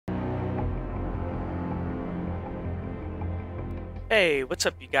Hey, what's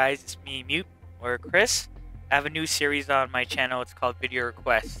up you guys? It's me, Mute, or Chris. I have a new series on my channel. It's called Video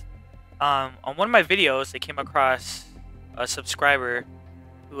Requests. On one of my videos, I came across a subscriber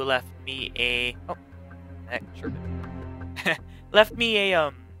who left me a... Oh, heck, sure. left me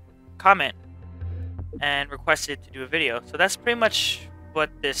a comment and requested to do a video. So that's pretty much what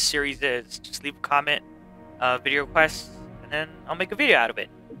this series is. Just leave a comment, video request, and then I'll make a video out of it.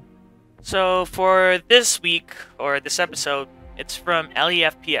 So for this week, or this episode, it's from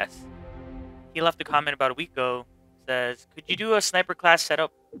LEFPS. He left a comment about a week ago. Says, could you do a sniper class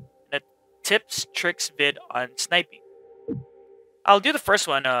setup and a tips, tricks vid on sniping? I'll do the first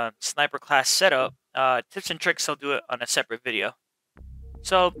one, sniper class setup. Tips and tricks, I'll do it on a separate video.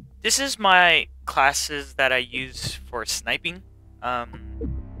 So this is my classes that I use for sniping.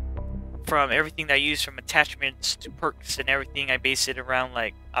 From everything that I use, from attachments to perks and everything, I base it around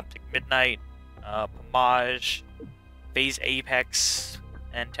like Optic Midnight, Pomage, Phase Apex,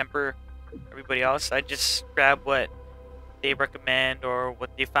 and Temper. Everybody else, I just grab what they recommend or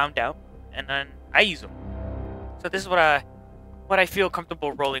what they found out, and then I use them. So this is what I feel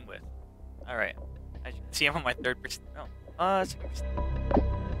comfortable rolling with. All right, as you can see, I'm on my third percent. Oh, second percent.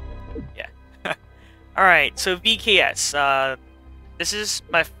 Yeah. All right, so VKS. This is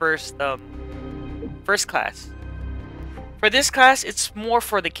my first class. For this class, it's more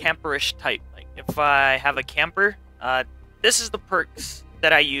for the camperish type. Like if I have a camper, this is the perks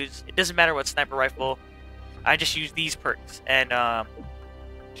that I use. It doesn't matter what sniper rifle. I just use these perks and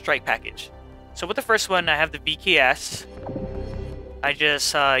strike package. So with the first one, I have the VKS. I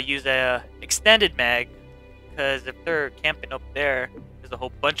just use a extended mag because if they're camping up there, there's a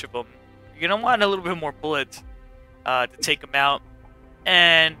whole bunch of them. You're gonna want a little bit more bullets to take them out.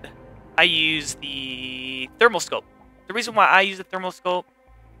 And I use the thermal scope. The reason why I use the thermal scope,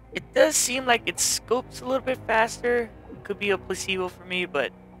 it does seem like it scopes a little bit faster. It could be a placebo for me,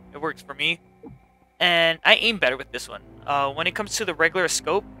 but it works for me. And I aim better with this one. When it comes to the regular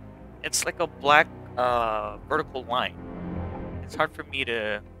scope, it's like a black vertical line. It's hard for me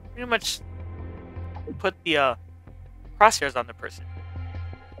to pretty much put the crosshairs on the person.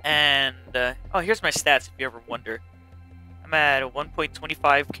 And oh, here's my stats if you ever wonder. I'm at a 1.25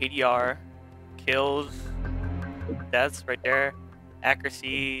 KDR, kills, deaths right there,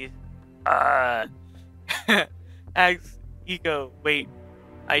 accuracy, Axe, ego, wait,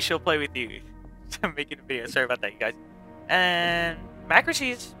 I shall play with you. I'm making a video, sorry about that you guys. And my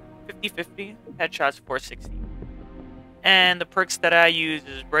accuracy is 50-50, headshots 460. And the perks that I use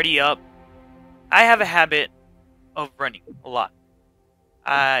is ready up. I have a habit of running a lot.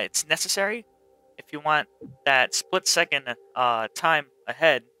 It's necessary. If you want that split second time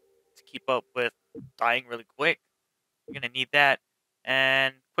ahead to keep up with dying really quick, you're going to need that.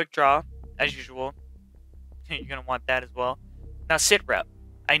 And quick draw, as usual. You're going to want that as well. Now sit rep.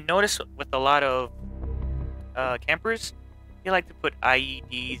 I notice with a lot of campers, they like to put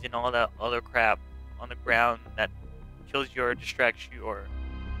IEDs and all that other crap on the ground that kills you or distracts you or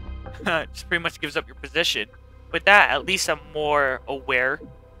just pretty much gives up your position. With that, at least I'm more aware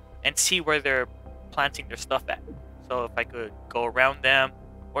and see where they're planting their stuff at. So if I could go around them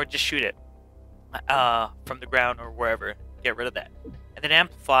or just shoot it from the ground or wherever, get rid of that. And then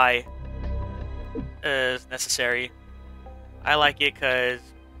amplify is necessary. I like it because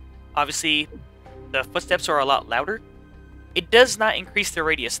obviously the footsteps are a lot louder. It does not increase the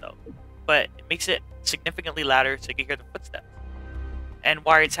radius though, but it makes it significantly louder so you can hear the footsteps. And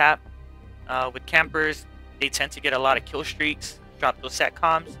wiretap, with campers, they tend to get a lot of kill streaks, drop those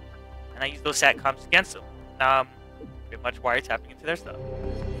satcoms, and I use those satcoms against them. Pretty much wiretapping into their stuff.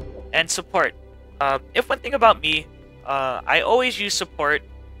 And support. If one thing about me, I always use support.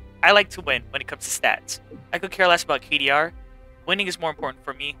 I like to win when it comes to stats. I could care less about KDR. Winning is more important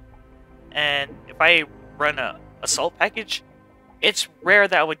for me. And if I run a assault package, it's rare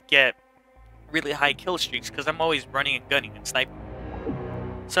that I would get really high kill streaks because I'm always running and gunning and sniping.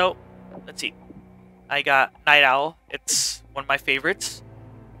 So, let's see. I got Night Owl. It's one of my favorites.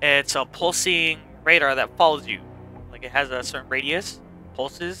 It's a pulsing radar that follows you. Like it has a certain radius,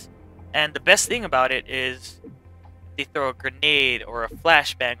 pulses, and the best thing about it is if they throw a grenade or a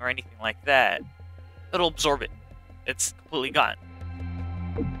flashbang or anything like that, it'll absorb it. It's completely gone.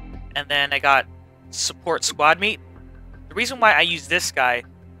 And then I got Support Squad Mate. The reason why I use this guy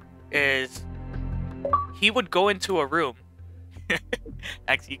is he would go into a room.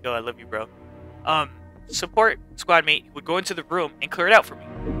 Axego, I love you, bro. Support Squad Mate would go into the room and clear it out for me.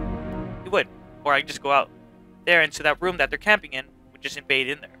 He would. Or I could just go out there into that room that they're camping in, would just invade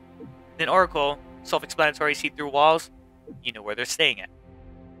in there. Then Oracle, self-explanatory, see through walls, you know where they're staying at.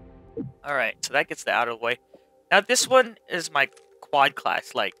 Alright, so that gets that out of the way. Now this one is my quad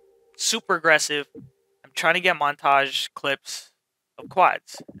class, like super aggressive. I'm trying to get montage clips of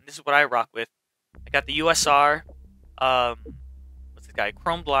quads, and this is what I rock with. I got the USR. What's this guy?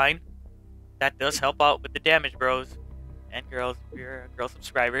 Chrome Blind. That does help out with the damage, bros and girls. If you're a girl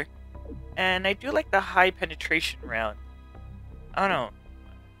subscriber, and I do like the high penetration round. I don't know.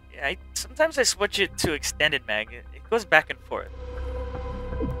 Sometimes I switch it to extended mag. It goes back and forth.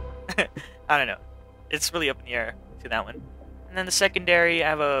 I don't know. It's really up in the air to that one. And then the secondary, I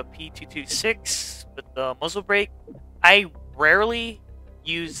have a P226 with the muzzle brake. I rarely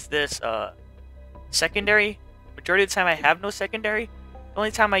use this secondary. Majority of the time I have no secondary. The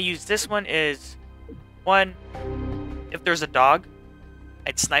only time I use this one is, one, if there's a dog,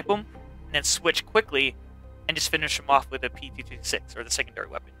 I'd snipe him and then switch quickly and just finish him off with a P226 or the secondary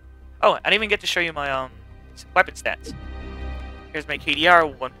weapon. Oh, I didn't even get to show you my weapon stats. Here's my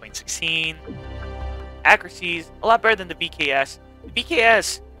KDR 1.16. Accuracies a lot better than the VKS. The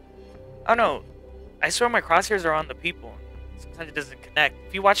VKS, I don't know. I swear my crosshairs are on the people. Sometimes it doesn't connect.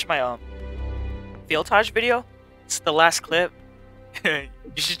 If you watch my Fieltage video, it's the last clip. You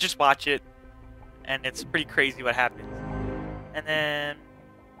should just watch it, and it's pretty crazy what happens. And then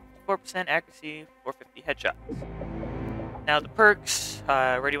 4% accuracy, 450 headshots. Now the perks,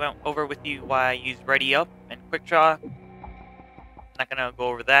 I already went over with you why I use Ready Up and Quick Draw. Not gonna go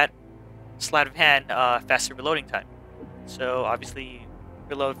over that. Sleight of hand, faster reloading time. So obviously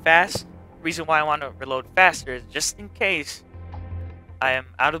reload fast. The reason why I want to reload faster is just in case I am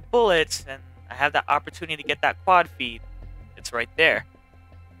out of bullets and I have that opportunity to get that quad feed. It's right there.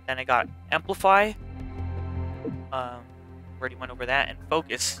 Then I got Amplify. Already went over that. And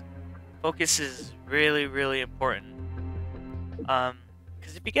Focus. Focus is really, really important.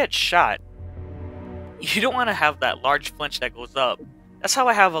 Because if you get shot, you don't want to have that large flinch that goes up. That's how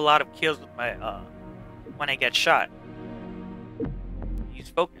I have a lot of kills with my, when I get shot. Use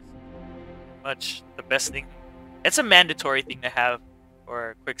Focus. Much the best thing. It's a mandatory thing to have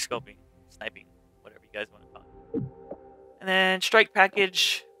for quick scoping, sniping, whatever you guys want to call it. And then Strike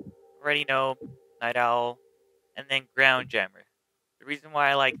Package, already know, Night Owl, and then Ground Jammer. The reason why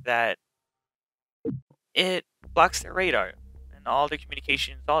I like that, it blocks their radar and all the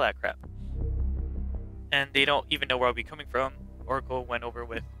communications, all that crap. And they don't even know where I'll be coming from. Oracle went over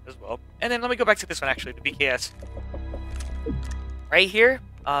with as well. And then let me go back to this one actually, the BKS. Right here,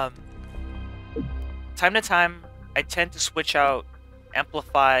 time to time, I tend to switch out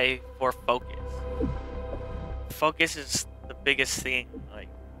Amplify for Focus. Focus is the biggest thing, like,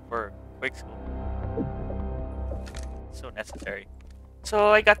 for quick scope. So necessary. So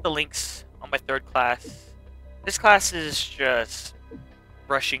I got the links on my third class. This class is just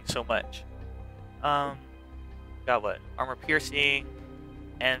rushing so much. Got what? Armor piercing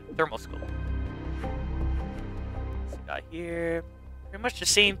and thermal scope. So got here. Pretty much the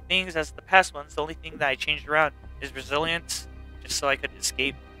same things as the past ones. The only thing that I changed around is resilience, just so I could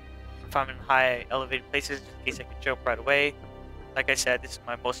escape if I'm in high elevated places, just in case I could jump right away. Like I said, this is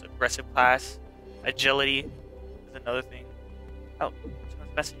my most aggressive class. Agility is another thing. Oh,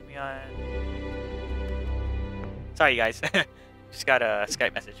 someone's messaging me on. Sorry, guys. Just got a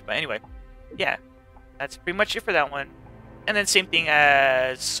Skype message. But anyway, yeah. That's pretty much it for that one. And then same thing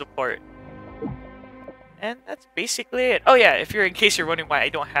as support. And that's basically it. Oh yeah, in case you're wondering why I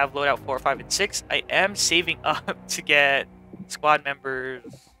don't have loadout 4, 5, and 6, I am saving up to get squad members,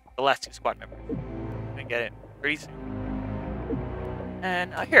 the last 2 squad members. I'm gonna get it pretty soon.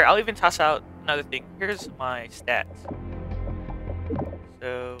 And here, I'll even toss out another thing. Here's my stats.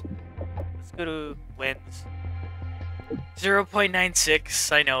 So, let's go to wins.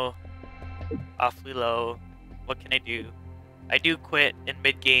 0.96, I know. Awfully low. What can I do? I do quit in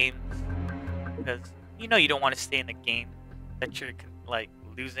mid-game because you know you don't want to stay in a game that you're like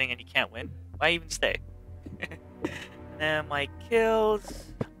losing and you can't win. Why even stay? And then my kills,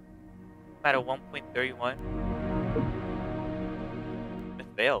 I'm at a 1.31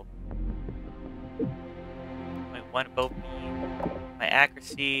 with Veil. 0.1 above me. My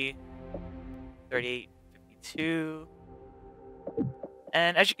accuracy 38.52.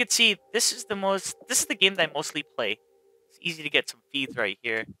 And as you can see, this is the game that I mostly play. It's easy to get some feeds right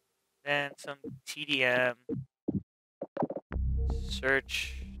here. Then some TDM.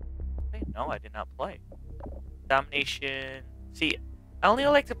 Search. Wait, no, I did not play. Domination. See, I only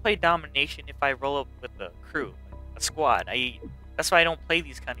like to play Domination if I roll up with a crew, a squad. That's why I don't play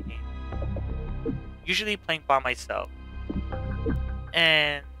these kind of games. Usually playing by myself.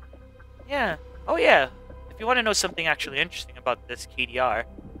 And yeah. Oh yeah. If you want to know something actually interesting about this KDR,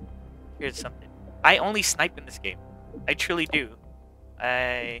 here's something. I only snipe in this game. I truly do.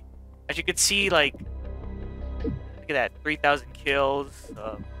 As you can see, like at that, 3,000 kills.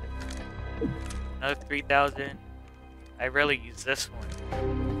 Another 3,000. I rarely use this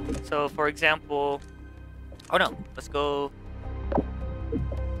one. So, for example, oh no, let's go.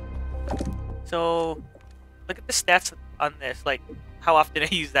 So, look at the stats on this, like how often I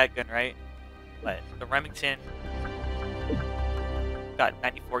use that gun, right? But the Remington got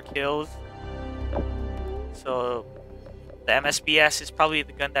 94 kills. So, the MSBS is probably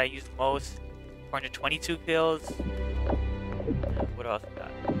the gun that I use the most. 422 kills. What else we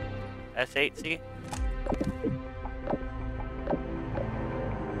got? S8, see?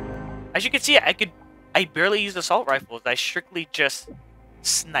 As you can see, I barely use assault rifles. I strictly just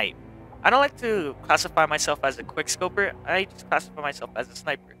snipe. I don't like to classify myself as a quickscoper. I just classify myself as a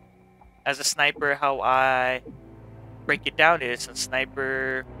sniper. As a sniper, how I break it down is a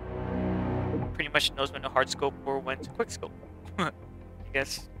sniper pretty much knows when to hard scope or when to quick scope. I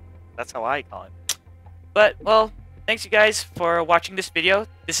guess that's how I call it. But, well, thanks you guys for watching this video.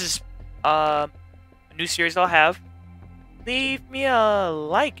 This is a new series I'll have. Leave me a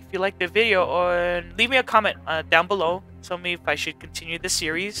like if you like the video, or leave me a comment down below. Tell me if I should continue the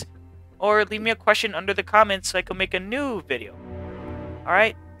series, or leave me a question under the comments so I can make a new video.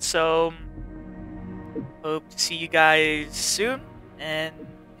 Alright, so hope to see you guys soon. And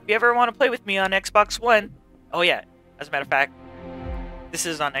if you ever want to play with me on Xbox One, oh yeah, as a matter of fact, this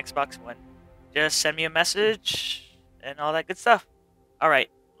is on Xbox One. Just send me a message and all that good stuff.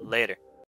 Alright, later.